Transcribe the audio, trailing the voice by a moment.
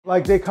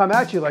Like they come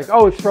at you like,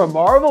 oh, it's for a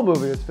Marvel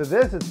movie, it's for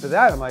this, it's for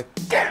that. I'm like,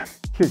 damn,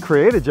 you could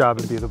create a job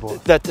and be the boss.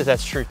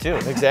 That's true too,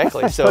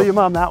 exactly. So tell your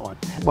mom that one.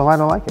 Well, I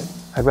don't like it.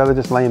 I'd rather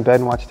just lay in bed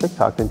and watch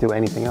TikTok than do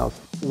anything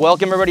else.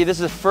 Welcome everybody, this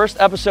is the first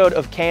episode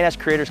of K&S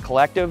Creators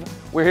Collective.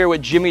 We're here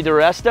with Jimmy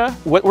Diresta.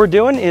 What we're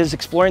doing is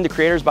exploring the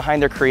creators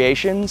behind their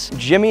creations.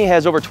 Jimmy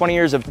has over 20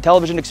 years of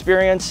television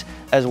experience,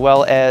 as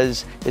well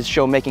as his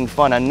show Making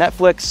Fun on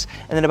Netflix,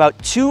 and then about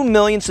 2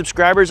 million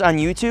subscribers on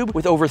YouTube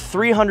with over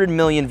 300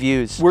 million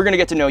views. We're gonna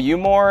get to know you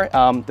more,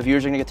 the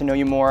viewers are gonna get to know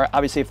you more.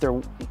 Obviously, if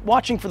they're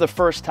watching for the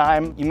first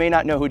time, you may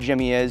not know who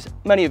Jimmy is.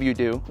 Many of you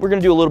do. We're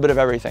gonna do a little bit of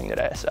everything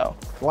today, so.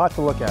 A lot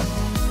to look at.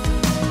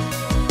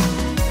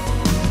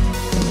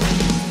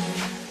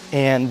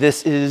 And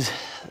this is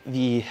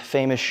the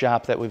famous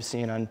shop that we've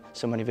seen on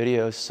so many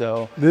videos,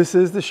 so. This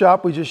is the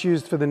shop we just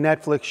used for the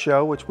Netflix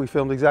show, which we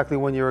filmed exactly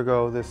 1 year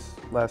ago this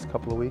last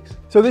couple of weeks.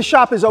 So this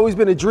shop has always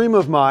been a dream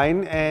of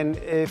mine, and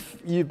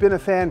if you've been a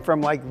fan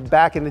from like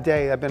back in the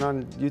day, I've been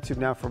on YouTube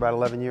now for about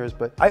 11 years,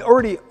 but I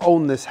already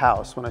owned this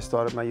house when I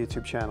started my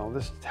YouTube channel.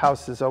 This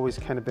house has always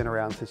kind of been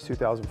around since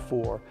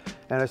 2004.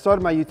 And I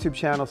started my YouTube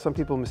channel. Some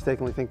people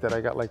mistakenly think that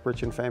I got like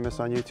rich and famous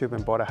on YouTube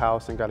and bought a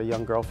house and got a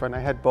young girlfriend. I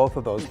had both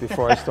of those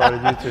before I started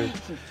YouTube.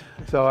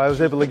 So I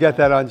was able to get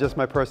that on just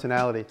my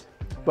personality.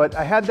 But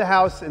I had the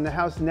house, and the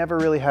house never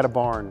really had a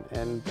barn,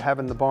 and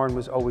having the barn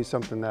was always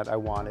something that I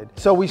wanted.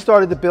 So we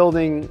started the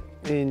building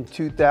in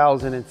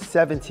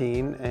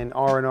 2017, and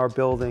R&R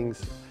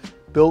Buildings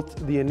built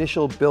the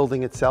initial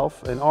building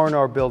itself. And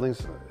R&R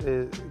Buildings,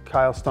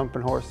 Kyle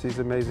Stumpenhorst, he's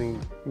an amazing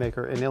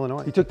maker in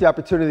Illinois. He took the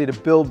opportunity to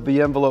build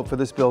the envelope for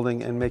this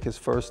building and make his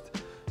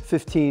first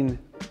 15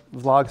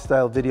 vlog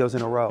style videos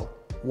in a row,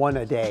 one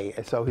a day.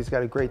 So he's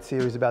got a great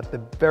series about the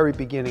very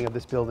beginning of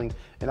this building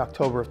in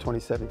October of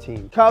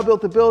 2017. Kyle built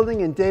the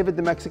building, and David,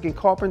 the Mexican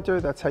carpenter,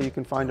 that's how you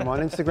can find him on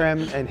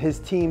Instagram, and his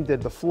team did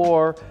the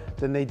floor,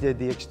 then they did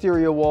the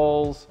exterior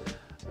walls.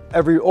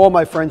 All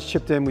my friends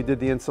chipped in, we did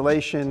the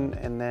insulation,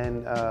 and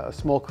then a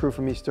small crew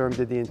from East Durham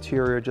did the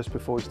interior just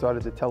before we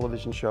started the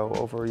television show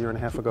over 1.5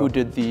 years ago. Who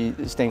did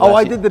the stained glass? Oh,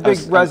 I did the big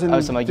resin.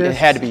 Like, it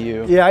had to be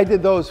you. Yeah, I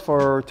did those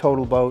for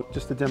Total Boat,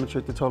 just to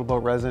demonstrate the Total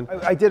Boat resin.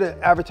 I did an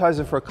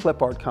advertising for a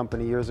clip art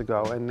company years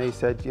ago, and they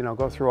said, you know,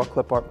 go through our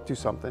clip art, do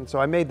something. So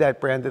I made that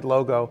branded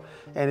logo,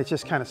 and it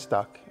just kind of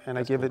stuck. And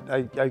I give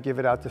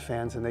it out to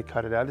fans, and they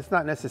cut it out. It's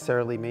not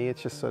necessarily me,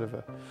 it's just sort of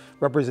a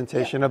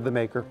representation of the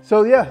maker.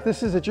 So yeah,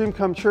 this is a dream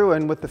come true,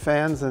 and with the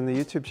fans and the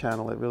YouTube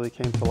channel, it really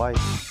came to life.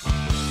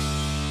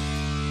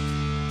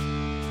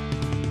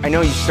 I know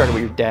you started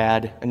with your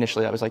dad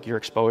initially. That was like your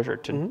exposure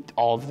to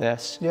all of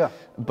this. Yeah.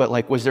 But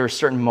like, was there a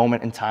certain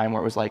moment in time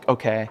where it was like,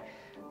 okay,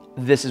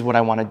 this is what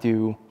I want to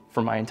do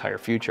for my entire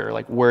future?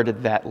 Like, where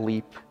did that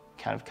leap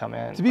kind of come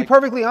in? To be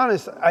perfectly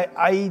honest,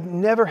 I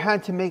never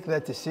had to make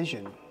that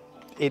decision.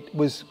 It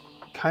was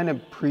kind of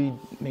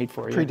made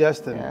for you.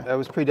 Predestined. Yeah. I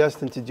was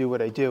predestined to do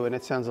what I do, and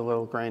it sounds a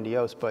little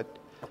grandiose, but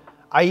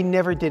I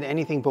never did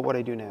anything but what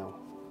I do now.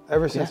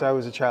 Ever since I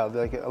was a child,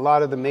 like a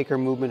lot of the maker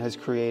movement has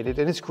created,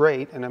 and it's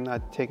great, and I'm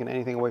not taking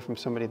anything away from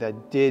somebody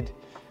that did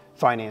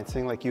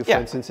financing, like you, for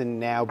instance, and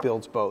now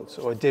builds boats,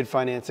 or did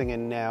financing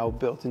and now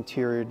built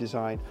interior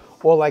design,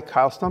 or like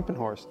Kyle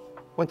Stumpenhorst,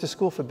 went to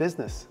school for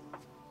business.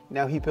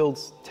 Now he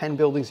builds 10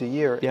 buildings a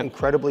year,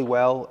 incredibly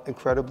well,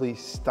 incredibly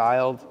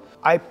styled.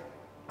 I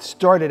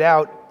started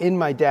out in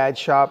my dad's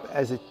shop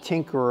as a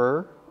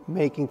tinkerer,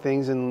 making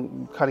things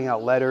and cutting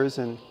out letters,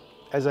 and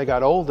as I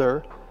got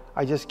older,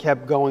 I just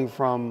kept going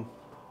from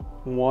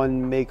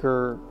one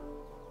maker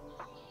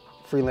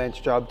freelance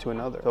job to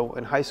another. So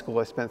in high school,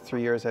 I spent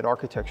 3 years at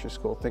architecture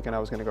school thinking I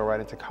was gonna go right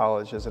into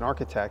college as an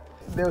architect.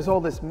 There's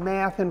all this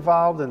math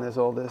involved, and there's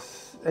all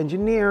this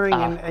engineering,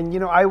 and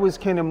you know, I was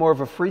kind of more of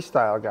a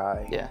freestyle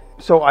guy. Yeah.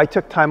 So I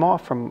took time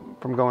off from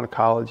going to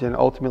college, and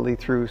ultimately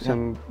through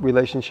some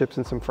relationships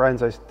and some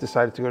friends, I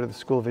decided to go to the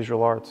School of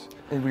Visual Arts.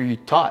 And where you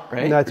taught,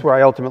 right? And that's where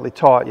I ultimately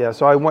taught, yeah.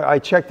 So I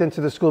checked into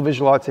the School of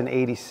Visual Arts in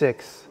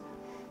 '86.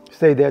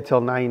 Stayed there till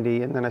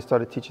 '90, and then I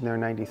started teaching there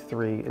in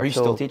 '93. Are you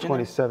still teaching?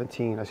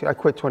 2017. I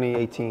quit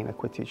 2018. I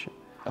quit teaching.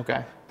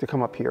 Okay. To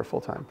come up here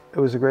full time. It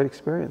was a great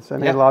experience. I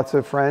made lots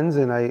of friends,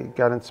 and I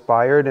got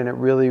inspired, and it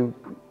really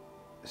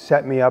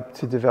set me up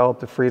to develop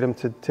the freedom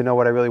to know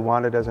what I really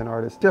wanted as an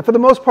artist. Yeah, for the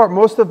most part,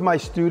 most of my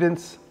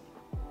students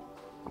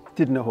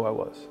didn't know who I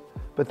was.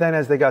 But then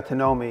as they got to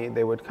know me,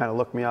 they would kind of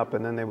look me up,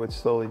 and then they would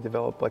slowly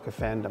develop like a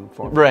fandom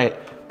for me. Right.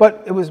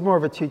 But it was more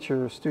of a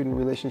teacher-student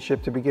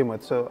relationship to begin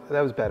with, so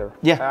that was better.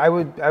 Yeah. I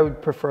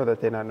would prefer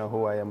that they not know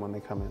who I am when they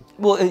come in.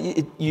 Well,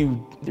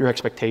 your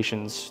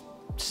expectations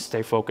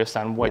stay focused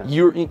on what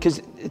you're,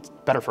 because it's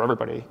better for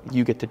everybody.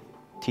 You get to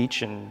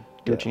teach and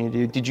do what you need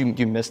to do. Did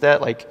you miss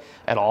that, like,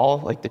 at all,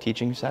 like the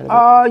teaching side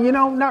of it? You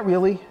know, not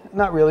really.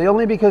 Not really,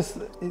 only because,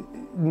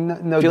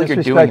 no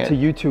disrespect to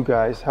you two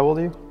guys. How old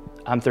are you?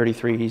 I'm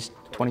 33, he's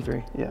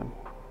 23. Yeah,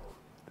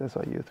 that's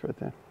all youth right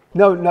there.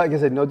 No, like I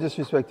said, no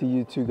disrespect to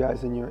you two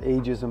guys and your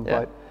ageism,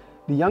 but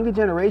the younger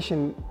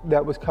generation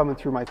that was coming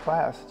through my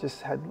class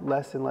just had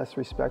less and less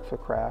respect for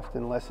craft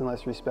and less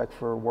respect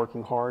for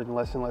working hard and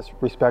less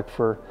respect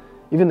for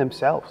even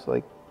themselves.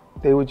 Like,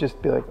 they would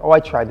just be like, oh, I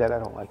tried that, I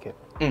don't like it.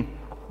 I'm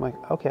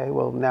like, okay,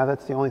 well, now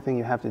that's the only thing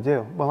you have to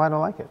do. Well, I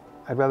don't like it.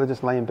 I'd rather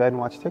just lay in bed and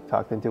watch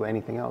TikTok than do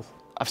anything else.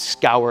 I've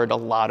scoured a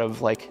lot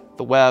of like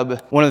the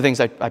web. One of the things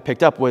I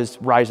picked up was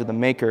Rise of the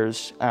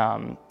Makers.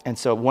 And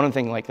so one of the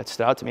things like that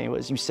stood out to me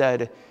was you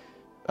said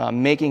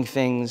making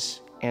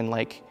things and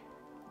like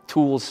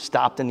tools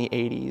stopped in the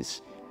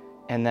 80s,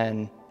 and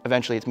then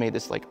eventually it's made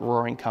this like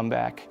roaring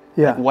comeback.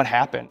 Yeah. Like, what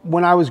happened?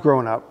 When I was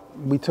growing up,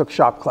 we took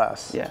shop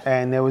class. Yeah.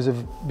 And there was a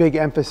big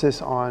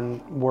emphasis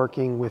on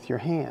working with your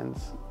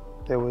hands.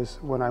 There was,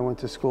 when I went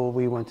to school,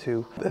 we went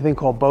to a thing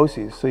called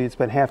BOCES. So you'd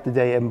spend half the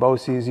day in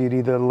BOCES. You'd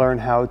either learn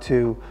how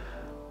to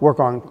work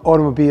on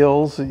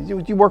automobiles,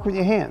 you work with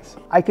your hands.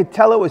 I could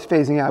tell it was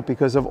phasing out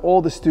because of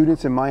all the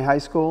students in my high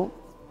school,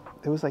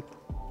 there was like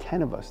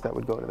 10 of us that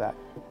would go to that.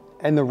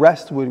 And the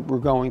rest were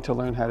going to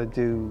learn how to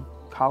do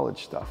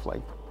college stuff,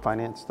 like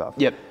finance stuff.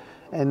 Yep.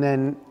 And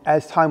then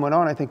as time went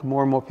on, I think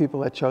more and more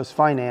people that chose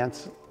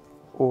finance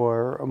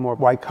or a more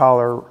white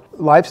collar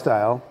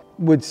lifestyle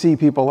would see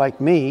people like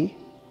me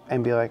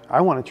and be like, I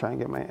want to try and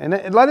get my, and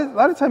a lot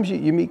of times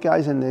you meet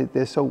guys and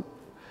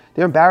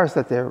they're embarrassed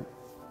that they're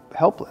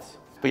helpless.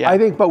 But yeah. I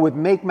think, but with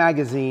Make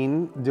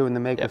Magazine, doing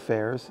the Maker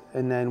Fairs,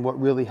 and then what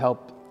really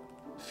helped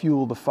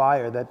fuel the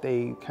fire that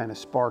they kind of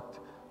sparked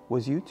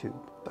was YouTube.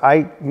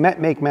 I met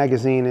Make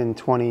Magazine in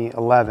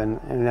 2011,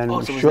 and then so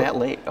it was that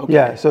late? Okay.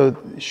 Yeah, so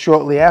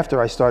shortly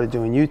after I started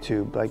doing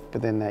YouTube, like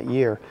within that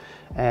year,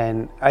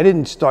 and I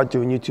didn't start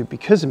doing YouTube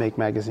because of Make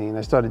Magazine.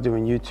 I started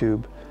doing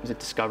YouTube. Was it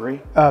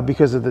Discovery?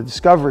 Because of the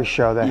Discovery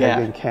show that had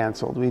been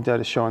canceled. We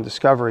did a show on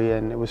Discovery,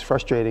 and it was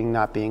frustrating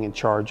not being in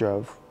charge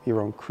of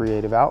your own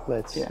creative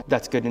outlets. Yeah,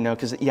 that's good to know,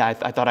 because I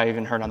thought I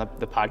even heard on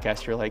the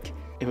podcast, you're like,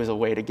 it was a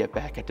way to get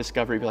back at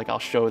Discovery, be like, I'll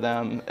show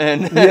them.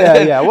 And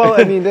yeah, well,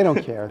 I mean, they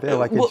don't care. They're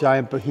like a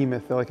giant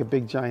behemoth. They're like a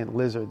big giant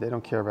lizard. They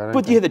don't care about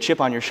anything. But you had the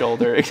chip on your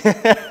shoulder.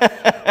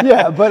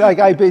 Yeah, but like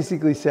I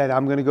basically said,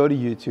 I'm going to go to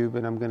YouTube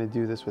and I'm going to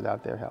do this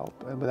without their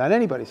help, without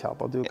anybody's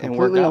help. I'll do it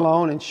completely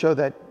alone and show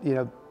that, you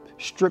know,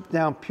 stripped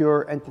down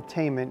pure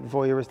entertainment,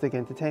 voyeuristic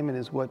entertainment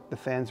is what the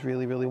fans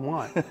really, really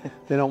want.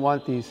 They don't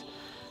want these,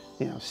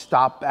 you know,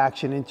 stop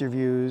action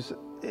interviews.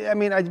 I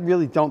mean, I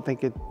really don't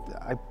think it,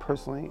 I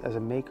personally, as a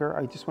maker,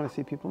 I just want to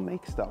see people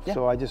make stuff. Yeah.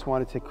 So I just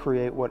wanted to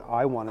create what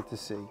I wanted to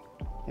see.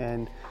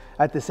 And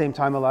at the same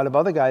time, a lot of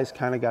other guys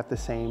kind of got the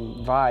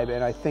same vibe.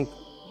 And I think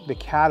the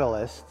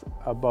catalyst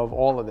above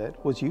all of it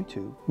was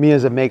YouTube. Me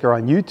as a maker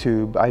on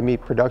YouTube, I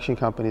meet production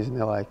companies and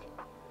they're like,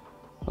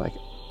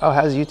 oh,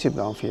 how's YouTube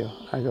going for you?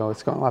 I go,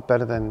 it's going a lot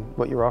better than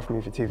what you're offering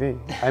me for TV.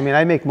 I mean,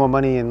 I make more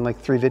money in like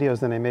 3 videos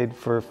than I made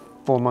for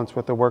 4 months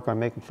worth of work on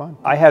Making Fun.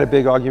 I had a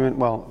big argument,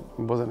 well,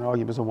 it wasn't an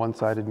argument, it was a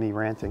one-sided me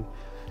ranting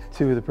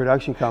to the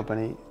production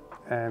company.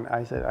 And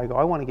I said, I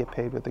want to get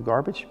paid what the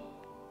garbage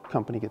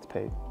company gets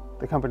paid.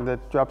 The company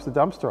that drops the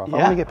dumpster off. Yeah. I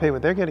want to get paid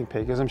what they're getting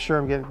paid, because I'm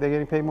sure they're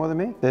getting paid more than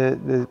me.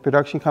 The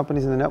production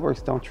companies and the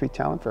networks don't treat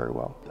talent very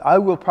well. I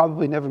will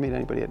probably never meet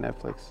anybody at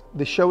Netflix.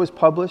 The show is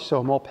published, so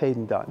I'm all paid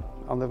and done.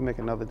 I'll never make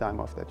another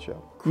dime off that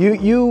show.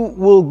 You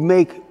will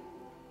make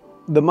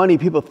the money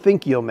people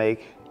think you'll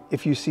make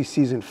if you see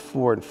season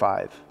 4 and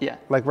 5. Yeah.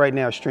 Like right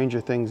now,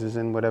 Stranger Things is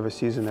in whatever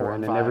season they're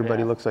in, and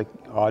everybody looks like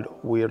odd,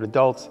 weird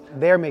adults.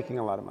 They're making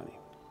a lot of money.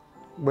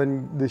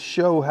 When the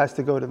show has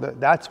to go to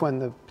that's when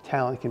the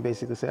talent can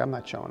basically say, I'm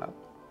not showing up.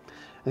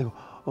 And they go,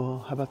 oh,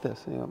 how about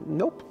this? And you go,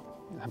 nope.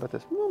 How about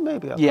this? Well,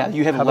 maybe. Yeah,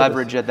 you have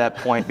leverage at that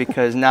point,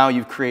 because now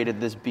you've created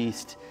this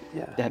beast.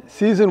 Yeah.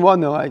 Season 1,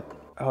 they're like,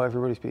 oh,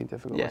 everybody's being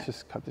difficult. Yeah. Let's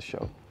just cut the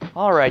show.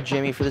 All right,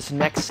 Jimmy, for this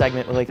next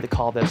segment, we like to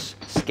call this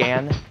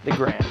Scan the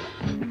Gram.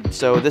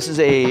 So this is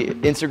a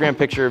Instagram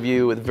picture of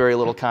you with very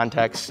little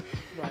context.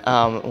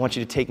 I want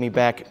you to take me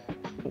back,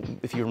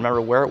 if you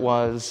remember where it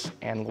was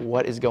and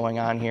what is going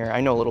on here.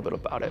 I know a little bit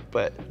about it,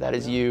 but that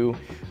is you.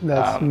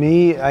 That's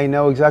me. I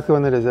know exactly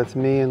when that is. That's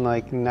me in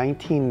like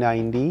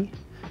 1990,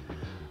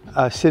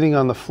 sitting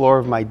on the floor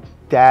of my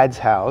dad's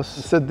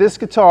house. So this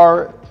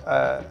guitar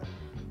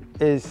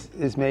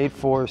is made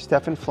for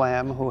Stefan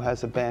Flam, who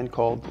has a band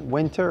called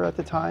Winter at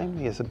the time.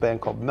 He has a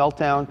band called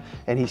Meltdown,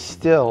 and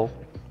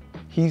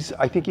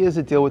I think he has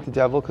a deal with the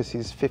devil because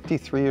he's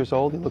 53 years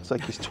old. He looks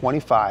like he's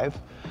 25.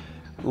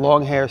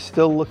 Long hair,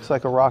 still looks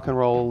like a rock and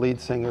roll lead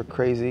singer,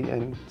 crazy.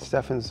 And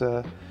Stefan's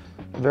a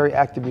very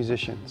active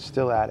musician,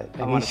 still at it.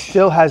 And he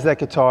still has that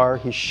guitar.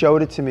 He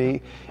showed it to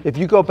me. If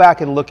you go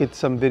back and look at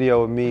some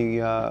video of me,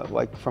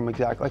 right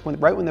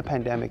when the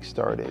pandemic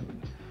started,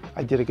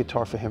 I did a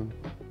guitar for him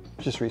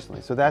just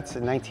recently. So that's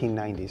in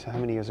 1990. So how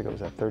many years ago was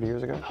that? 30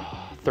 years ago?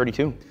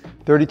 32.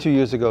 32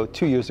 years ago,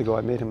 2 years ago,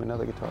 I made him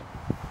another guitar.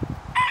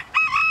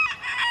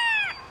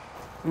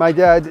 My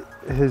dad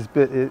is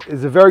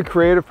a very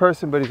creative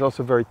person, but he's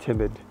also very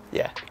timid.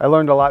 Yeah. I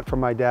learned a lot from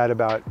my dad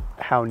about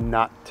how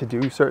not to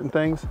do certain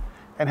things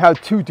and how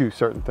to do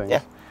certain things.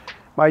 Yeah.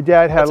 My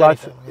dad had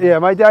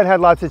my dad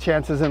had lots of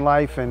chances in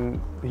life, and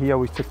he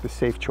always took the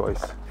safe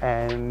choice.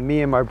 And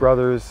me and my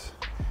brothers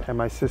and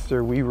my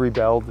sister, we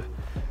rebelled.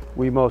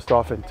 We most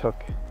often took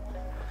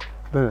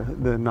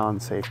the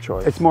non-safe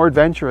choice. It's more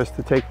adventurous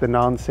to take the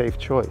non-safe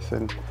choice,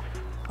 and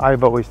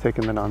I've always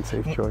taken the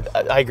non-safe choice.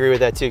 I agree with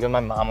that too, because my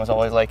mom was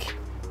always like,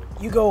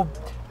 you go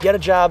get a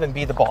job and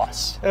be the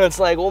boss. And it's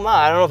like, well, Ma,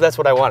 I don't know if that's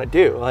what I want to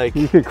do. Like,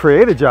 you could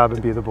create a job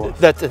and be the boss.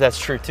 That's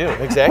true too,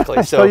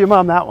 exactly. So tell your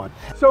mom that one.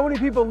 So many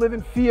people live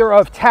in fear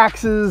of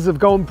taxes, of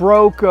going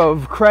broke,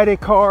 of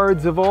credit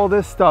cards, of all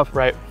this stuff.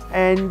 Right.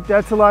 And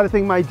that's a lot of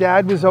things. My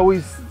dad was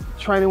always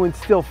trying to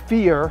instill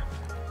fear,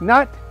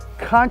 not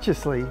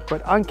consciously,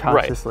 but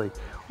unconsciously. Right.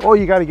 Oh,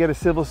 you got to get a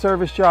civil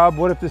service job.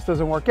 What if this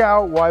doesn't work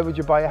out? Why would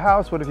you buy a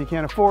house? What if you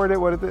can't afford it?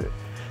 What if it...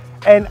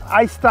 And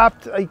I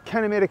stopped. I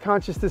kind of made a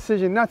conscious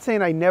decision, not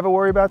saying I never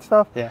worry about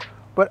stuff,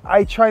 but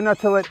I try not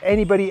to let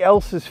anybody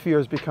else's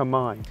fears become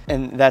mine.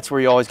 And that's where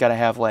you always got to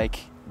have like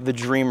the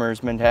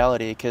dreamer's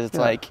mentality, because it's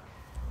like,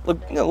 look,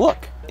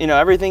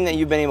 everything that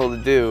you've been able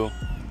to do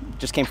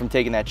just came from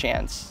taking that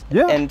chance.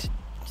 Yeah. And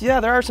yeah,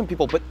 there are some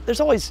people, but there's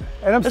always...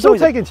 And I'm still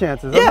taking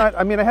chances.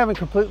 I mean, I haven't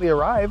completely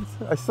arrived.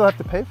 I still have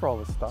to pay for all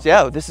this stuff. So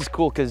yeah, this is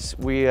cool, because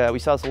we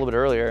saw this a little bit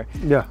earlier.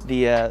 Yeah.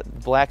 The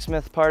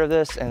blacksmith part of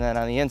this, and then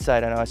on the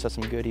inside, I know I saw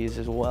some goodies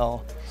as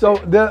well. So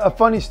a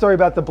funny story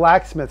about the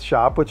Blacksmith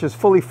Shop, which is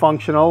fully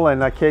functional,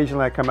 and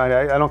occasionally I come out.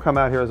 I don't come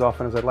out here as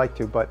often as I'd like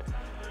to, but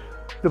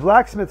the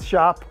Blacksmith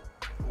Shop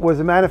was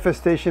a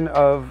manifestation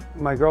of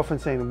my girlfriend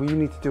saying, we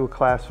need to do a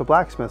class for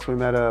blacksmiths. We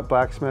met a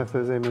blacksmith,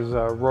 his name is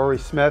Rory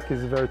Smith.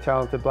 He's a very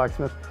talented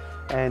blacksmith.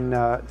 And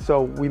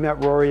so we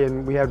met Rory,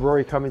 and we had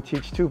Rory come and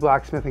teach 2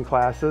 blacksmithing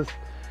classes.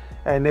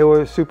 And they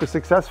were super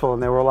successful,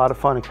 and they were a lot of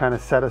fun, and kind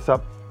of set us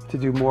up to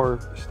do more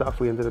stuff.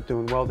 We ended up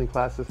doing welding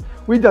classes.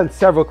 We'd done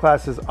several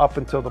classes up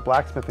until the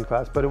blacksmithing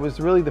class, but it was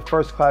really the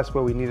first class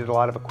where we needed a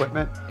lot of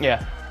equipment.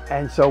 Yeah.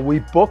 And so we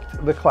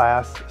booked the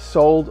class,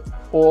 sold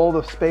all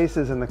the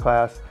spaces in the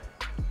class,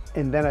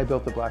 and then I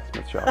built the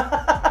Blacksmith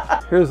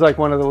Shop. Here's like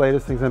one of the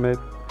latest things I made.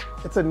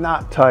 It's a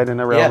knot tied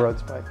in a railroad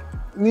spike.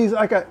 And these,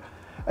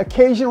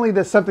 occasionally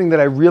there's something that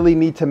I really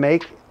need to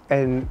make,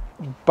 and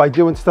by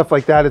doing stuff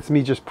like that, it's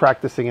me just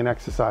practicing and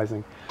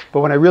exercising. But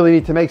when I really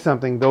need to make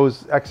something,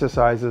 those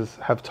exercises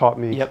have taught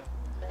me. Yep.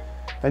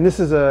 And this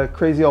is a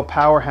crazy old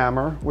power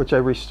hammer, which I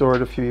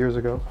restored a few years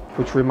ago,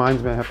 which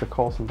reminds me I have to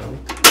call somebody.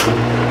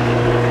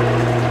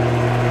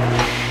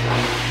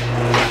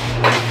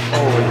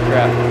 Holy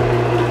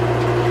crap.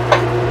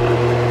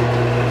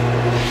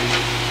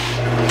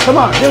 Come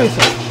on, give me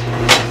some.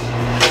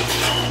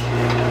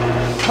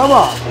 Come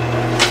on.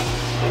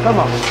 Come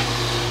on.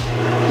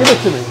 Give it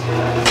to me.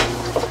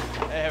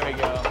 There we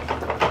go.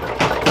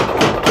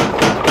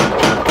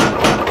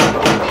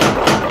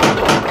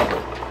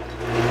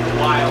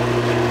 Wild.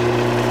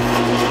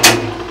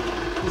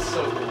 This is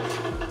so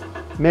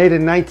cool. Made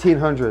in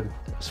 1900.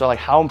 So like,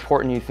 how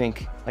important do you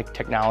think like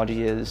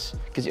technology is?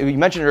 Because you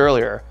mentioned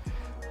earlier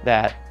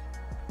that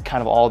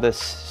kind of all this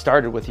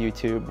started with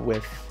YouTube,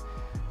 with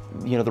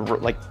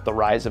the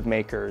rise of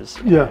makers.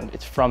 Yeah. And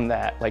it's from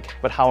that,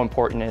 but how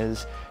important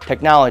is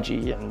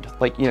technology? And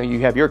you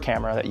have your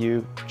camera that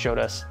you showed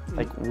us.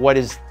 What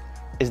is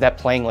that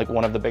playing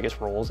one of the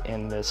biggest roles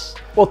in this?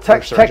 Well,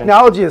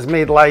 technology has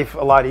made life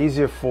a lot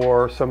easier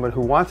for someone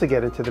who wants to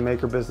get into the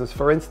maker business.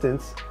 For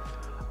instance,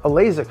 a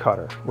laser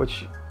cutter,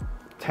 which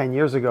 10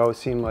 years ago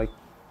seemed like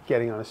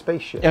getting on a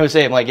spaceship. I was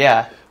saying,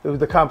 yeah.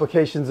 The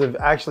complications of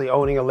actually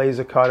owning a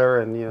laser cutter,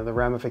 and the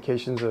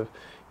ramifications of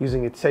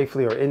using it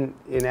safely or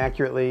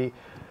inaccurately.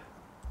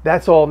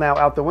 That's all now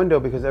out the window,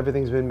 because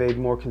everything's been made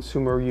more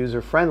consumer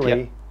user friendly.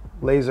 Yep.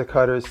 Laser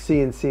cutters,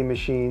 CNC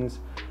machines,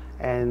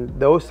 and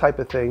those type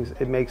of things.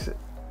 It makes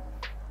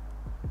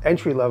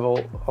entry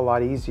level a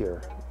lot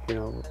easier.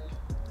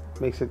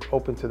 Makes it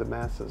open to the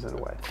masses in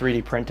a way.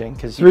 3D printing,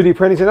 because 3D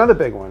printing is another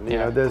big one.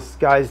 There's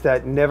guys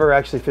that never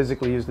actually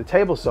physically use the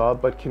table saw,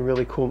 but can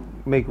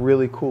make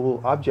really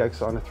cool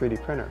objects on a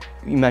 3D printer.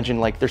 You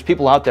mentioned there's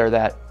people out there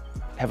that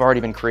have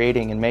already been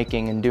creating and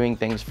making and doing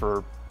things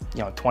for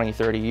 20,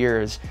 30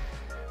 years,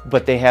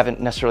 but they haven't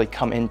necessarily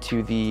come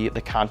into the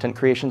content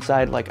creation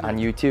side, on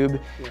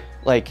YouTube.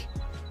 Yeah.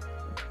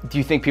 Do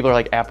you think people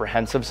are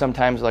apprehensive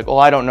sometimes, oh,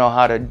 I don't know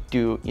how to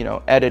do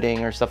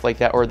editing or stuff like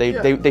that, or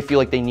they feel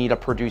like they need a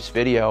produced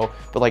video,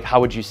 but how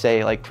would you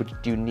say,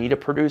 do you need a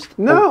produced?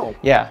 No.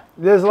 Yeah.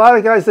 There's a lot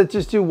of guys that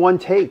just do one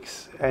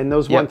takes, and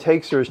those one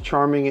takes are as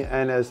charming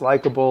and as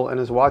likable and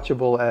as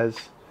watchable as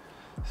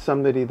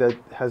somebody that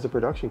has a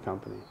production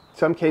company. In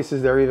some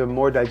cases, they're even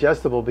more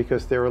digestible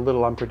because they're a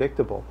little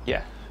unpredictable.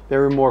 Yeah.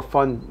 They're more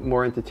fun,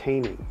 more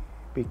entertaining,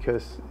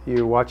 because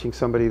you're watching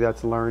somebody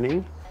that's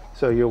learning.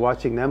 So you're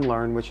watching them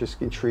learn, which is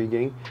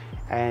intriguing,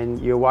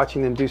 and you're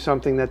watching them do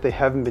something that they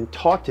haven't been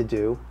taught to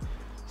do.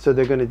 So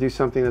they're going to do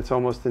something that's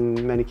almost,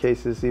 in many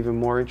cases, even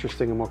more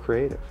interesting and more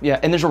creative. Yeah,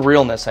 and there's a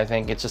realness, I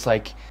think. It's just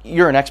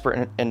you're an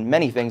expert in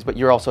many things, but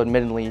you're also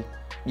admittedly,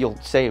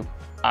 you'll say,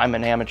 I'm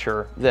an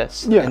amateur and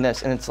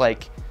this, and it's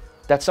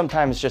that's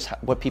sometimes just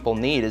what people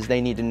need, is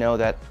they need to know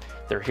that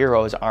their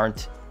heroes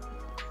aren't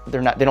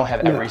they don't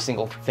have every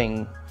single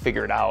thing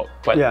figured out,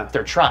 but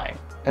they're trying,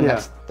 and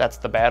that's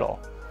the battle.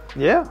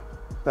 Yeah,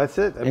 that's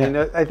it. I mean,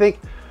 I think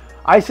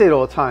I say it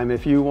all the time.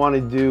 If you want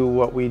to do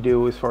what we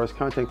do as far as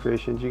content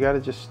creations, you got to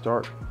just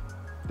start.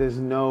 There's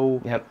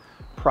no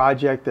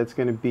project that's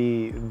going to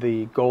be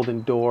the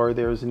golden door.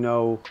 There's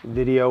no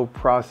video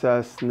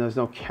process, and there's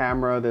no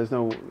camera, there's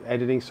no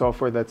editing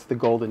software that's the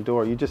golden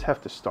door. You just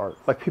have to start.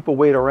 Like, people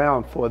wait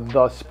around for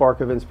the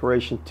spark of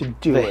inspiration to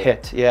do it. The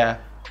hit, yeah.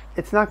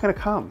 It's not going to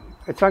come.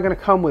 It's not going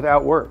to come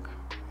without work.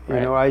 You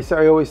know, I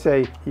always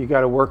say you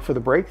got to work for the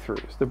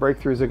breakthroughs. The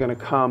breakthroughs are going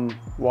to come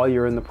while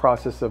you're in the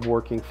process of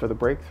working for the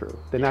breakthrough.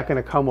 They're not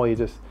going to come while you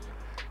just...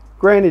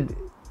 Granted,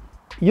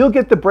 you'll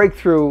get the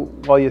breakthrough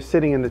while you're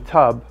sitting in the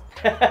tub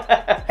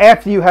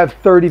after you have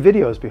 30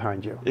 videos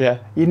behind you. Yeah.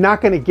 You're not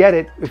going to get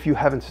it if you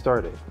haven't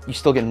started. You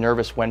still get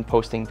nervous when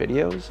posting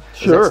videos?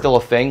 Sure. Is that still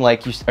a thing?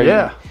 Like,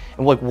 and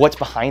like, what's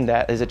behind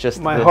that? Is it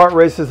just... My heart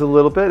races a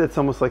little bit. It's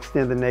almost like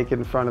standing naked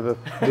in front of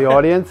the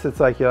audience. It's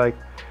like, you're like...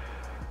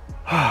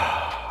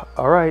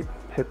 all right,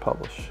 hit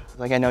publish.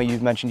 Like, I know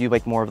you've mentioned you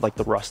like more of like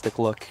the rustic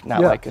look,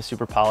 not like a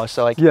super polished.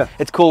 So like,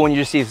 it's cool when you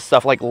just see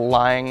stuff like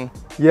lying.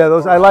 Yeah,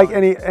 those, I like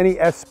any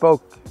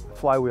S-spoke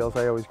flywheels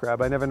I always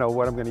grab. I never know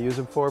what I'm going to use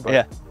them for,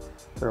 but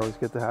they're always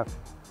good to have.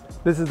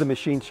 This is the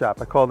machine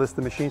shop. I call this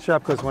the machine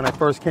shop because when I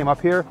first came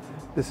up here,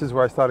 this is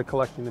where I started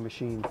collecting the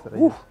machines that I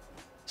use.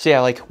 So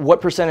yeah, like,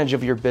 what percentage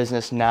of your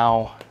business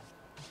now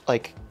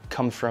like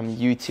comes from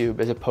YouTube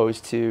as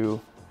opposed to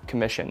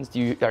commissions?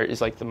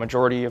 Is like the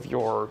majority of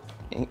your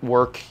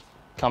work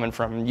coming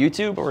from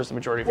YouTube, or is the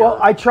majority of your work?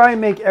 I try and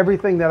make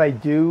everything that I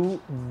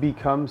do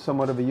become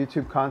somewhat of a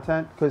YouTube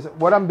content, because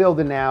what I'm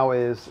building now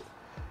is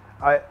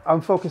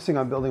I'm focusing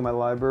on building my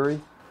library.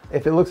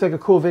 If it looks like a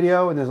cool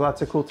video and there's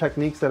lots of cool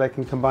techniques that I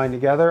can combine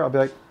together, I'll be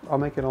like, I'll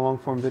make it a long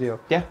form video.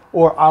 Yeah.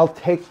 Or I'll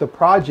take the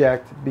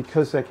project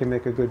because I can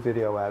make a good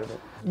video out of it.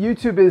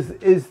 YouTube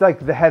is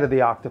like the head of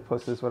the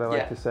octopus, is what I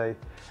like to say.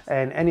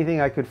 And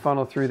anything I could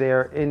funnel through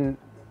there, in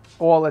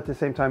all at the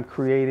same time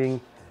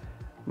creating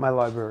my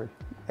library,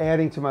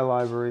 adding to my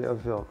library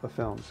of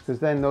films, because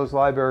then those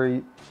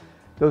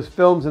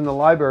films in the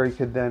library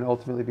could then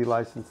ultimately be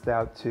licensed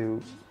out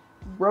to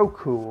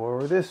Roku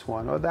or this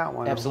one or that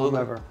one. Absolutely.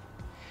 Or whomever.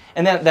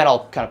 And that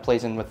all kind of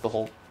plays in with the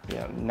whole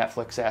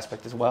Netflix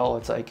aspect as well.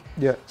 It's like,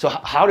 so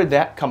how did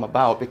that come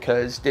about?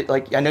 Because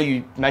like, I know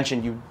you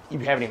mentioned you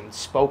haven't even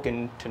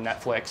spoken to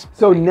Netflix.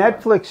 So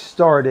Netflix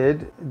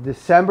started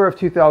December of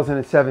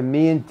 2007.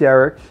 Me and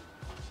Derek,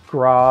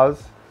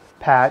 Graz,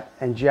 Pat,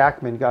 and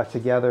Jackman got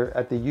together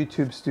at the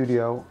YouTube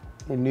studio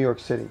in New York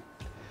City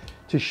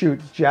to shoot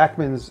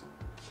Jackman's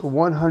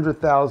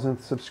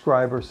 100,000th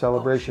subscriber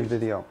celebration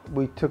video.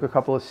 We took a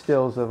couple of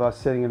stills of us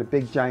sitting in a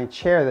big giant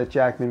chair that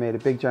Jackman made, a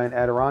big giant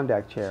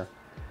Adirondack chair.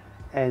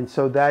 And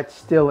so that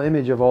still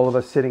image of all of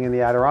us sitting in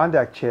the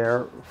Adirondack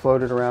chair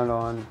floated around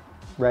on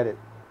Reddit.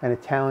 And a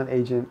talent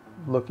agent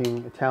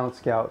a talent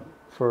scout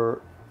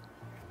for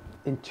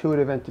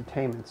Intuitive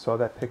Entertainment saw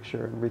that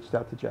picture and reached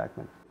out to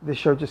Jackman. The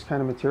show just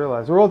kind of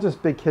materialized. We're all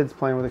just big kids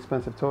playing with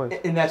expensive toys.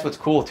 And that's what's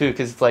cool too,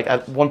 because it's like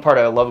one part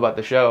I love about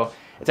the show,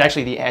 it's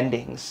actually the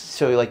endings.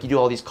 So like you do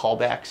all these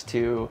callbacks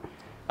to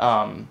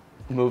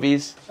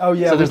movies. Oh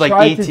yeah, so there's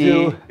like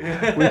E.T.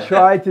 We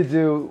tried to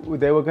do,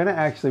 they were gonna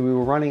actually, we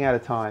were running out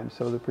of time,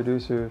 so the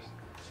producers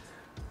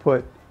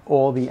put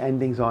all the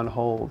endings on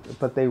hold,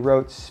 but they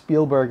wrote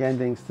Spielberg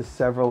endings to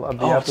several of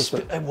the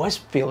episodes. It was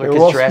Spielberg,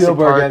 because Jurassic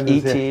Park,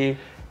 E.T.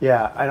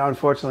 Yeah, and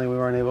unfortunately we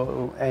weren't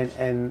able to,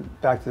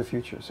 and Back to the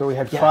Future. So we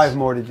had 5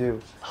 more to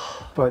do,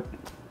 but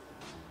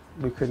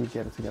we couldn't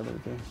get it together to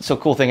do. So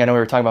cool thing, I know we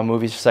were talking about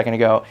movies a second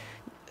ago.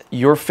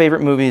 Your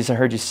favorite movies, I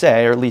heard you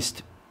say, or at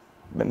least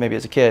maybe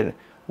as a kid,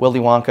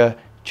 Willy Wonka,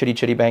 Chitty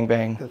Chitty Bang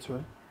Bang. That's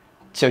right.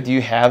 So do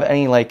you have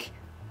any, like,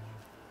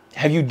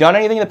 have you done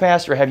anything in the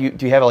past, or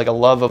do you have like a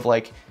love of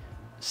like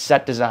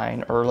set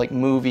design or like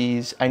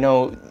movies? I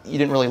know you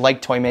didn't really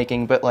like toy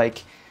making, but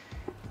like,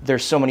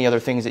 there's so many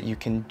other things that you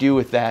can do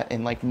with that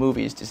in like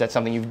movies. Is that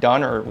something you've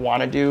done or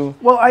want to do?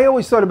 Well, I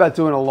always thought about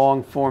doing a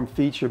long form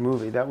feature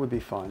movie. That would be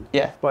fun.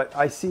 Yeah. But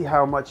I see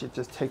how much it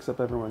just takes up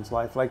everyone's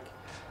life. Like,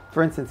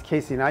 for instance,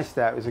 Casey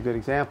Neistat is a good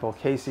example.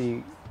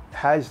 Casey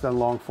has done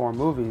long form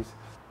movies,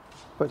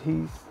 but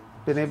he's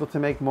been able to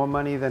make more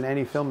money than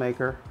any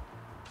filmmaker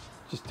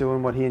just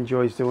doing what he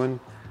enjoys doing.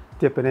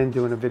 Dipping in,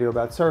 doing a video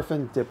about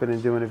surfing, dipping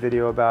in, doing a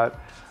video about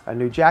a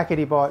new jacket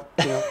he bought,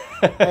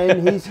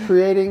 and he's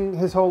creating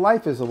his whole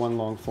life as a one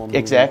long form movie.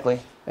 Exactly.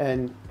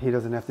 And he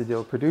doesn't have to deal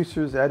with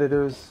producers,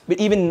 editors.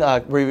 But even,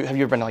 have you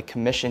ever been like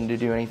commissioned to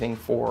do anything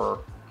for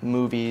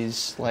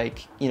movies,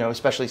 like,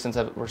 especially since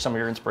where some of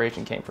your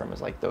inspiration came from is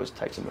like those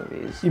types of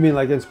movies? You mean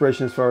like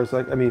inspiration as far as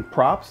like,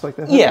 props like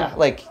that? Yeah,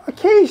 like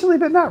occasionally,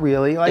 but not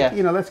really. Like,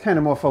 that's kind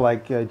of more for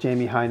like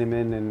Jamie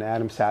Hyneman and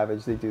Adam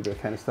Savage. They do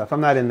that kind of stuff. I'm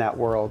not in that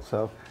world,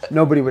 so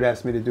nobody would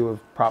ask me to do a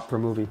prop for a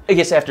movie. I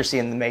guess after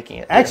seeing the making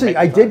it. Actually,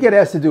 I did get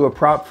asked to do a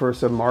prop for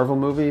some Marvel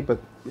movie, but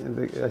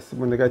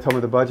when the guy told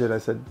me the budget, I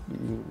said,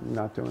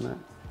 not doing that.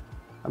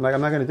 I'm like,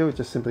 I'm not going to do it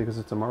just simply because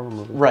it's a Marvel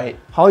movie. Right.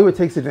 Hollywood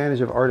takes advantage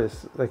of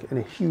artists like in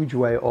a huge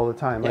way all the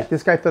time. Like Yeah.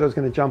 this guy thought I was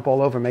going to jump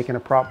all over making a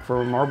prop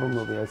for a Marvel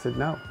movie. I said,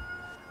 no,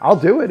 I'll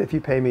do it if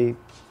you pay me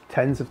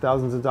tens of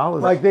thousands of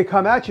dollars. Like they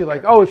come at you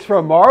like, oh, it's for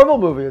a Marvel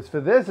movie. It's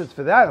for this, it's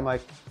for that. I'm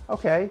like,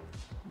 okay.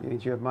 It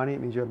means you have money,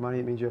 it means you have money,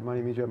 it means you have money,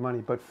 it means you have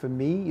money. But for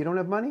me, you don't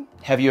have money?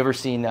 Have you ever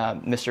seen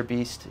Mr.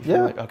 Beast?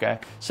 Yeah. Okay.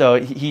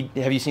 So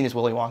have you seen his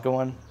Willy Wonka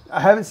one?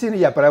 I haven't seen it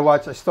yet, but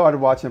I started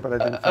watching it, but I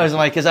didn't. I was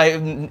like, because I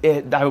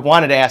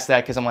wanted to ask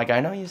that because I'm like, I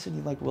know you said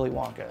you like Willy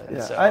Wonka.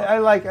 Yeah, so. I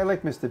like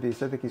Mr.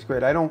 Beast. I think he's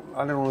great. I don't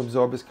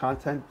absorb his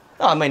content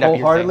Oh, it might not be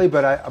your wholeheartedly,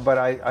 thing. but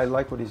I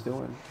like what he's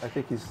doing. I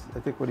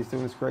think what he's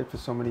doing is great for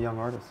so many young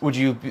artists. Would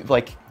you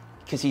like?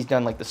 Because he's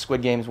done like the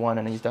Squid Games one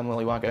and he's done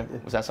Willy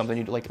Wonka. Was that something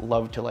you'd like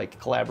love to like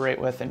collaborate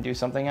with and do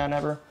something on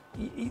ever?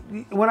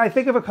 When I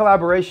think of a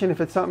collaboration,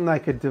 if it's something I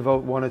could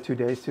devote 1 or 2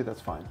 days to, that's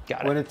fine.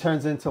 Got it. When it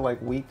turns into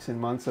like weeks and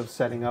months of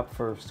setting up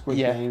for Squid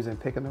Games and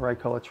picking the right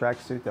color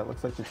tracksuit that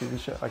looks like the TV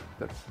show, like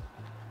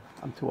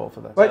I'm too old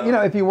for that. But you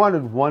know, if you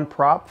wanted one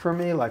prop for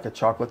me, like a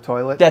chocolate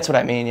toilet, That's what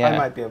I mean. Yeah. I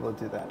might be able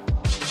to do that.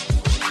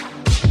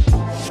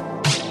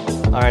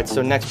 All right.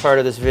 So next part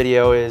of this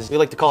video is we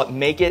like to call it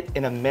 "Make It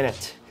in a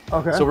Minute."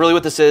 Okay. So really,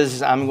 what this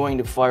is I'm going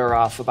to fire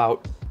off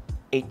about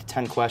 8 to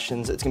 10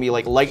 questions. It's gonna be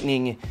like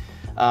lightning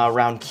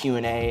round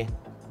Q&A.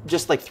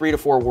 Just like 3 to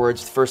 4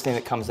 words, the first thing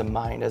that comes to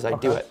mind as I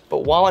do it.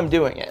 But while I'm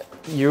doing it,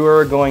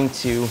 you're going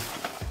to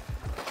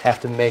have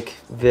to make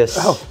this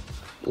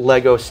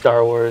Lego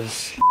Star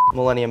Wars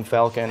Millennium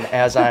Falcon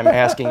as I'm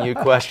asking you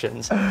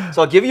questions. So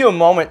I'll give you a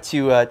moment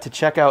to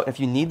check out. If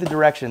you need the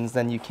directions,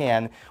 then you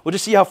can. We'll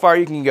just see how far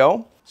you can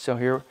go. So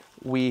here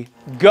we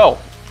go.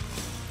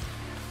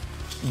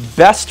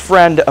 Best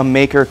friend a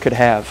maker could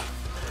have.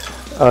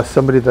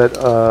 Somebody that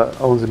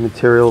owns a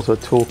materials or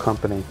tool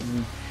company.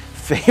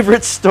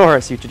 Favorite store, I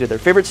see what you did there.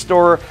 Favorite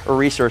store or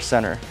resource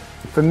center?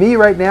 For me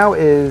right now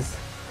is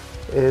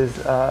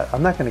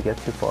I'm not going to get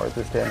too far with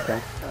this damn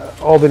thing.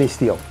 Albany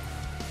Steel.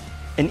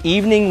 An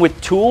evening with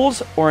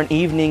Tools or an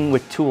evening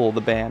with Tool,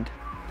 the band?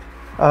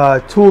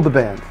 Tool the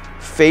band.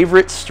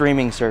 Favorite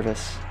streaming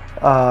service?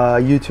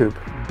 YouTube.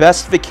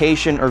 Best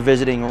vacation or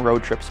visiting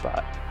road trip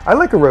spot? I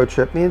like a road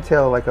trip. Me and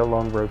Taylor like a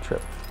long road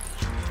trip.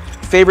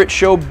 Favorite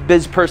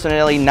showbiz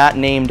personality not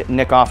named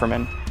Nick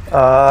Offerman?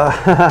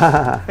 I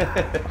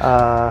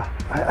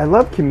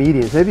love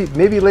comedians.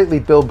 Maybe lately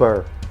Bill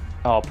Burr.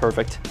 Oh,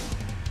 perfect.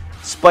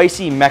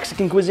 Spicy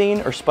Mexican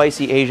cuisine or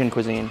spicy Asian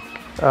cuisine?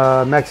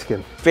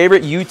 Mexican.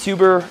 Favorite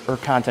YouTuber or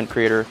content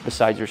creator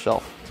besides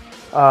yourself?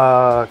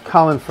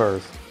 Colin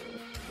Furs.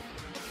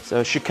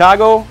 So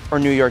Chicago or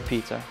New York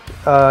pizza?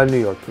 New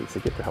York pizza.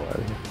 Get the hell out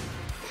of here.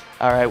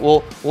 All right,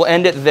 we'll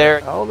end it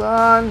there. Hold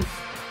on.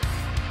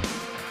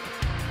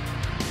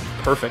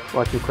 Perfect.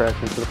 Watch you crash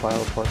into the pile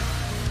of parts.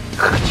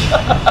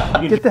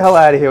 Get the hell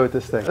out of here with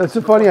this thing. That's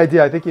a funny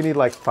idea. I think you need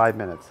like 5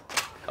 minutes.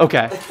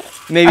 Okay,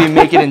 maybe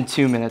make it in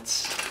 2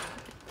 minutes.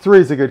 3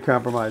 is a good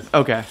compromise.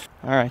 Okay.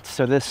 All right,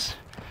 so this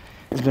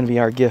is going to be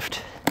our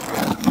gift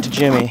to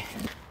Jimmy.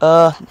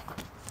 Wrong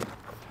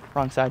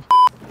side.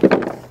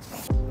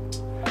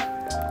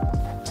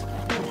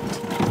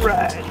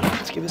 Right,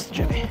 let's give this to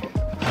Jimmy.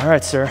 All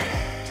right, sir.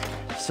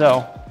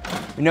 So,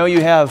 we know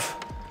you have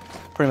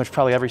pretty much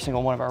probably every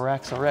single one of our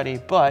racks already,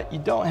 but you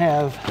don't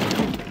have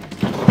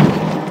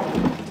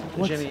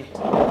the Jimmy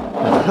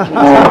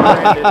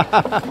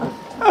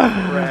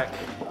rack.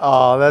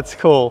 Oh, that's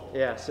cool.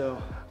 Yeah,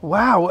 so.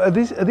 Wow, are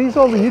these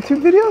all the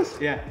YouTube videos?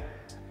 Yeah.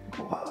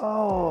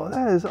 Oh,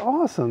 that is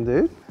awesome,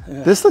 dude.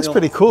 Yeah, this looks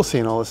pretty cool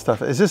seeing all this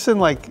stuff. Is this in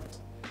like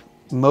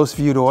most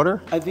viewed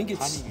order? I think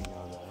it's.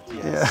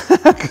 Yeah,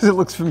 because it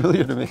looks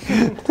familiar to me.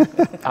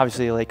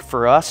 Obviously, like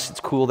for us, it's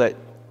cool that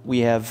we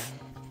have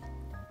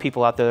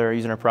people out there that are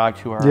using our product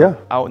who are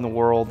out in the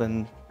world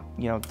and,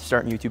 you know,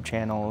 starting YouTube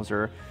channels,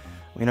 or,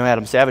 you know,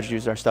 Adam Savage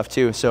uses our stuff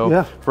too.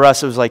 So for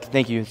us, it was like,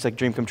 thank you. It's like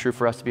dream come true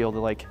for us to be able to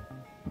like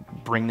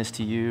bring this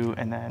to you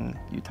and then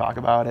you talk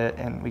about it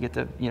and we get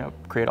to, you know,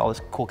 create all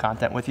this cool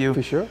content with you.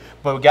 For sure.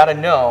 But we got to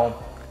know,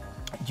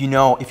 you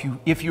know, if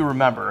you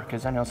remember,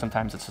 because I know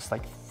sometimes it's just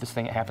like this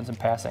thing that happens in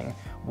passing.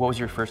 What was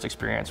your first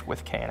experience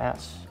with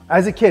K&S?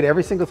 As a kid,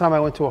 every single time I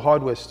went to a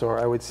hardware store,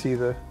 I would see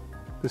the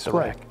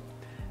rack.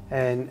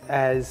 And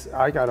as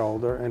I got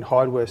older and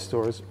hardware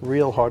stores,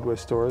 real hardware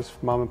stores,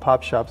 mom and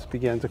pop shops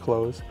began to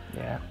close,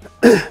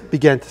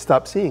 began to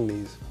stop seeing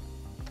these.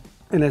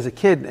 And as a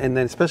kid, and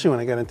then especially when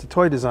I got into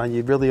toy design,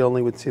 you really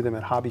only would see them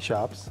at hobby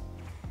shops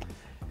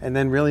and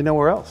then really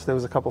nowhere else. There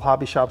was a couple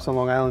hobby shops on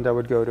Long Island I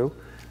would go to,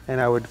 and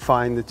I would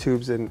find the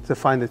tubes and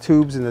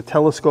the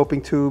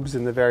telescoping tubes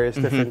and the various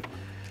different,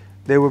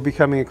 they were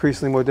becoming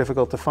increasingly more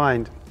difficult to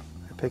find.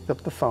 I picked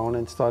up the phone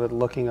and started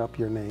looking up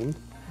your name.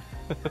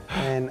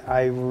 And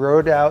I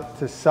wrote out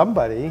to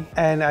somebody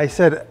and I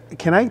said,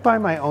 can I buy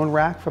my own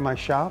rack for my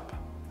shop?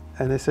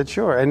 And they said,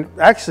 sure. And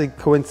actually,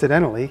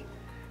 coincidentally,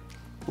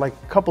 like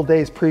a couple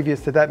days previous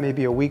to that,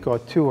 maybe a week or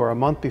 2 or a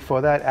month before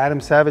that, Adam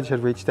Savage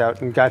had reached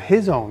out and got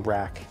his own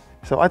rack.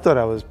 So I thought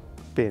I was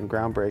being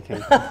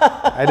groundbreaking.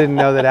 I didn't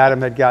know that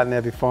Adam had gotten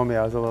there before me.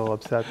 I was a little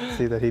upset to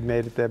see that he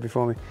made it there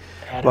before me.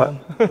 Adam.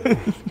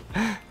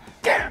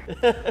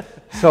 But,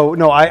 so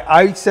no,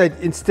 I said,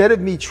 instead of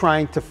me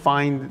trying to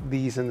find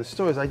these in the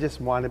stores, I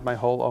just wanted my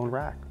whole own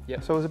rack.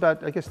 Yep. So it was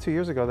about, I guess, 2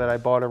 years ago that I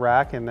bought a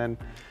rack, and then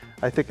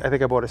I think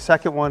I bought a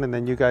second one, and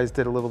then you guys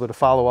did a little bit of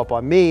follow-up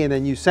on me, and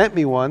then you sent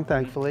me one,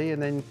 thankfully,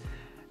 and then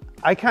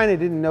I kind of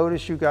didn't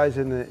notice you guys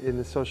in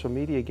the social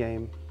media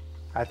game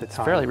at the time.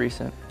 It's fairly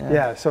recent.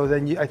 Yeah, so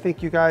then I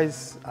think you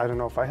guys, I don't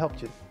know if I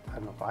helped you. I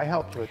don't know if I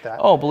helped you with that.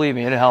 Oh, believe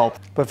me, it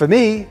helped. But for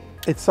me,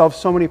 it solves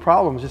so many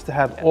problems just to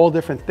have all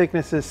different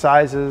thicknesses,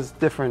 sizes,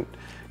 different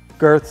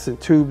girths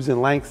and tubes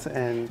and lengths.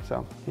 And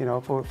so, you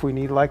know, if we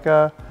need like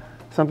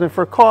something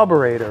for a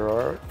carburetor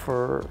or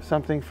for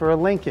something for a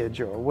linkage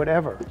or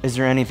whatever. Is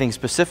there anything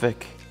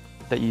specific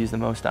that you use the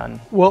most on?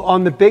 Well,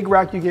 on the big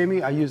rack you gave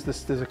me, I use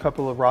this, there's a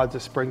couple of rods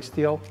of spring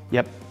steel.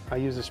 Yep. I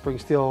use the spring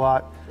steel a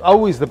lot.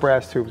 Always the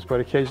brass tubes, but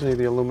occasionally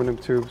the aluminum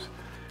tubes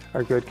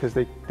are good because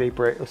they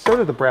break. So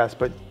do the brass,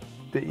 but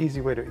the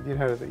easy way to, you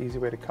know, the easy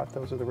way to cut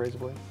those with a razor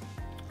blade.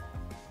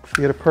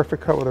 You get a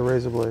perfect cut with a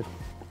razor blade.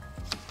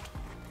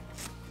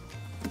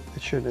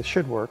 It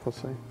should work, we'll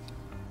see.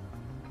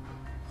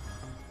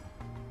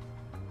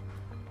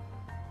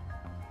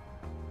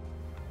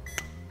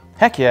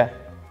 Heck yeah.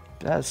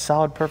 That's a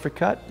solid, perfect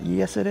cut.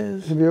 Yes, it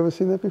is. Have you ever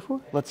seen that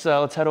before? Let's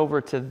head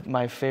over to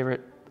my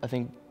favorite, I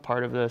think,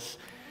 part of this,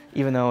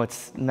 even though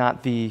it's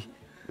not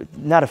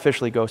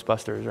officially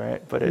Ghostbusters,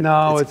 right? But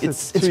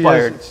it's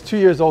inspired. It's 2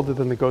 years older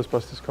than the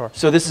Ghostbusters car.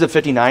 So this is a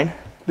 59?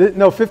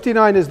 No,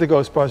 59 is the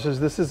Ghostbusters.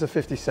 This is a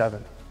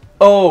 57.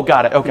 Oh,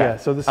 got it. Okay. Yeah,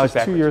 so this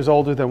is 2 years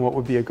older than what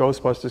would be a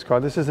Ghostbusters car.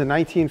 This is a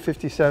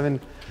 1957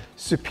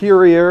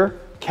 Superior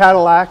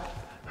Cadillac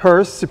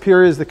hearse.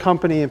 Superior is the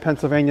company in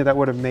Pennsylvania that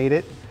would have made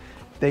it.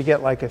 They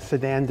get like a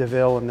sedan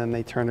DeVille and then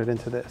they turn it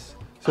into this.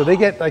 So they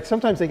get, like,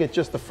 sometimes they get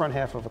just the front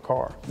half of a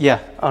car. Yeah.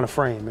 On a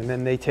frame, and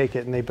then they take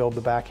it and they build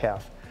the back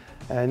half.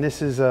 And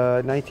this is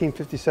a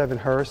 1957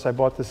 hearse. I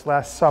bought this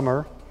last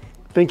summer,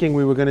 thinking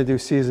we were going to do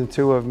season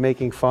 2 of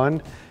Making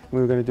Fun.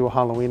 We were going to do a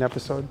Halloween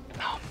episode.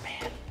 Oh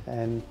man.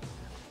 And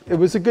it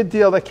was a good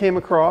deal that came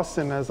across,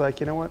 and I was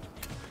like, you know what?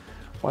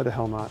 Why the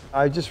hell not?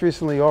 I just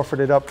recently offered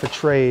it up for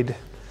trade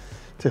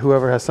to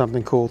whoever has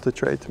something cool to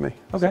trade to me.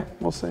 Okay. So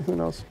we'll see, who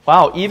knows.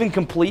 Wow, even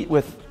complete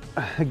with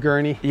a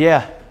gurney.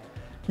 Yeah.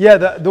 Yeah,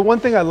 the one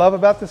thing I love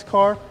about this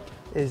car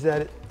is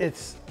that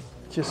it's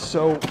just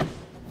so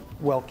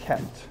well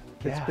kept.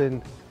 It's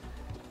been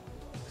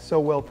so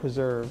well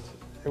preserved.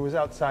 It was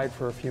outside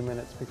for a few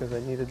minutes because I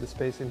needed the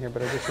space in here,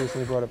 but I just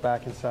recently brought it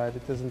back inside.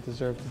 It doesn't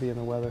deserve to be in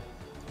the weather.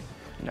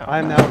 No. I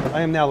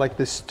am now like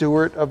the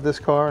steward of this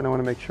car, and I want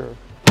to make sure.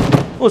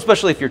 Well,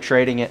 especially if you're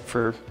trading it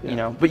for, you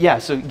know, but yeah,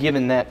 so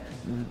given that,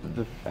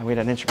 we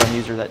had an Instagram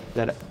user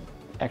that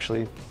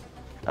actually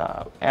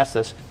asked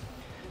this,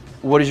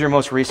 what is your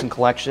most recent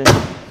collection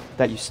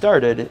that you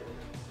started,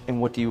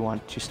 and what do you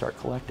want to start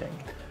collecting?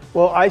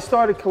 Well, I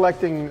started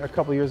collecting a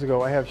couple years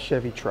ago. I have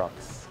Chevy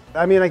trucks.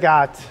 I mean, I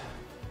got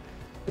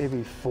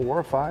maybe 4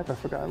 or 5, I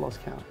forgot, I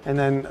lost count. And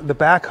then the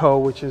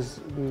backhoe, which is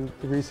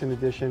the recent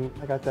addition,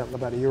 I got that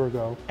about a year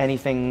ago.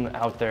 Anything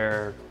out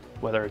there,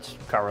 whether it's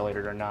car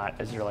related or not,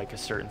 is there like a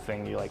certain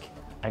thing you like,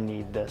 I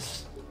need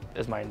this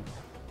as my,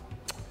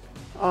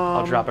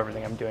 I'll drop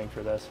everything I'm doing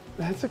for this?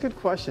 That's a good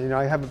question. You know,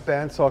 I have a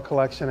bandsaw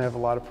collection. I have a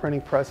lot of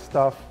printing press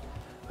stuff.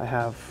 I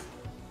have,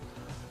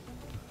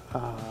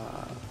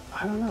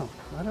 I don't know.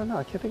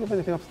 I can't think of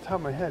anything off the top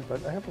of my head,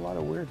 but I have a lot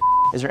of weird.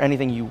 Is there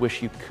anything you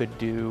wish you could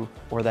do,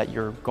 or that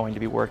you're going to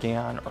be working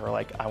on, or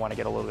like, I want to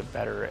get a little bit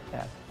better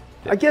at?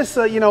 I guess,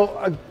 you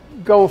know,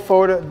 going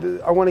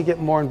forward, I want to get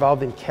more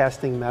involved in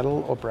casting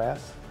metal or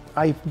brass.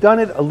 I've done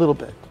it a little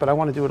bit, but I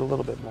want to do it a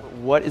little bit more.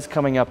 What is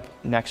coming up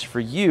next for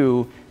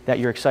you that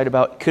you're excited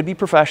about? Could be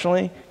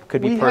professionally,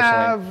 could be personally. We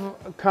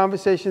have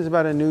conversations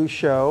about a new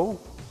show,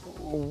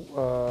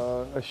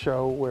 a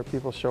show where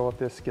people show up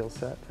their skill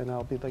set, and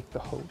I'll be like the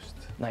host.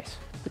 Nice.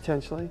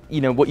 Potentially.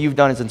 You know, what you've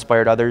done has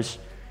inspired others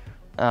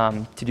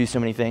to do so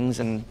many things,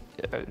 and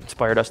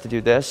inspired us to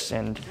do this.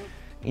 And,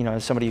 you know,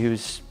 as somebody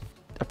who's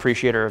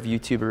appreciator of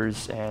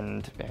YouTubers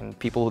and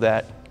people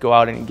that go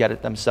out and get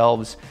it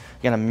themselves.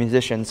 Again, I'm a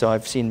musician, so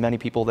I've seen many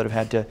people that have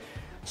had to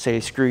say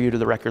screw you to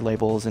the record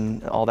labels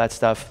and all that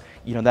stuff.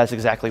 You know, that's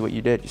exactly what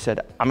you did. You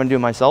said, I'm gonna do it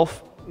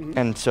myself.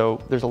 And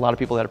so there's a lot of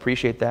people that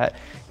appreciate that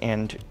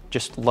and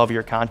just love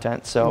your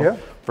content. So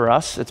for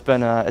us, it's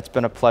been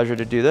a pleasure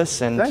to do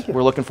this, and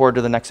we're looking forward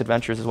to the next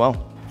adventures as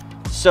well.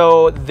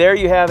 So there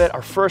you have it.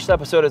 Our first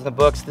episode is in the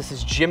books. This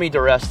is Jimmy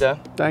Diresta.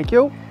 Thank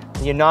you.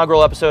 The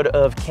inaugural episode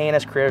of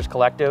K&S Creators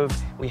Collective.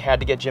 We had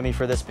to get Jimmy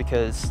for this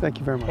because, thank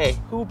you very much. Hey,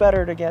 who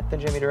better to get than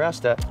Jimmy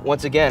Diresta?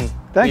 Once again,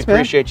 we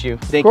appreciate you.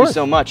 Thank you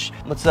so much.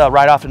 Let's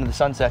ride off into the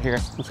sunset here.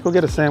 Let's go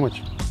get a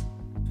sandwich.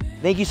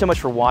 Thank you so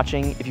much for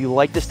watching. If you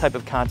like this type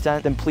of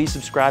content, then please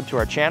subscribe to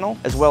our channel,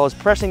 as well as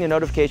pressing the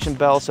notification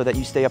bell so that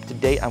you stay up to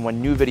date on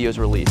when new videos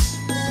release.